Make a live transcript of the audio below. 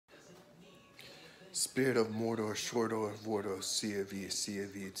Spirit of Mordor, Shordor, Vordor,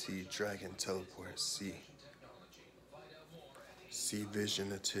 C-A-V-T, Dragon Teleport, C. C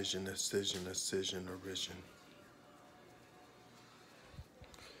Vision, Attision, Ascision, Origin.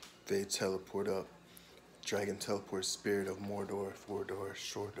 They teleport up. Dragon Teleport, Spirit of Mordor, Vordor,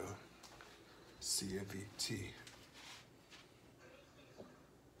 Shordor, C-A-V-T.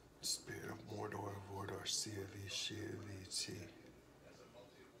 Spirit of Mordor, Vordor, C-A-V-T.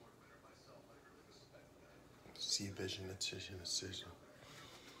 C Vision, Attision.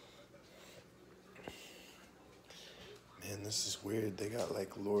 Man, this is weird. They got like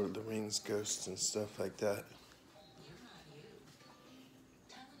Lord of the Rings ghosts and stuff like that.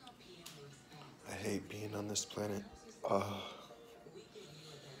 I hate being on this planet.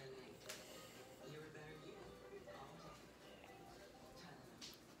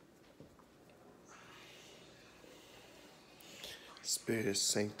 Spirit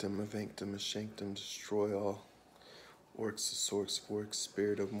Sanctum of Anctum, Shanctum, destroy all. Orcs, Sorks, Forks,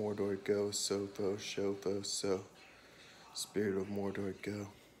 Spirit of Mordor, go, so, vo, show, vo, so. Spirit of Mordor, go.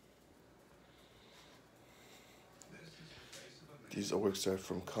 These orcs are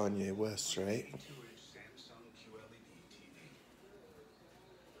from Kanye West, right?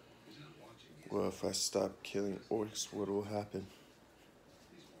 Well, if I stop killing orcs, what will happen?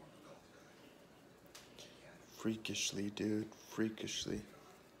 Freakishly, dude. Freakishly.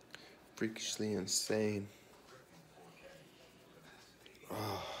 Freakishly insane.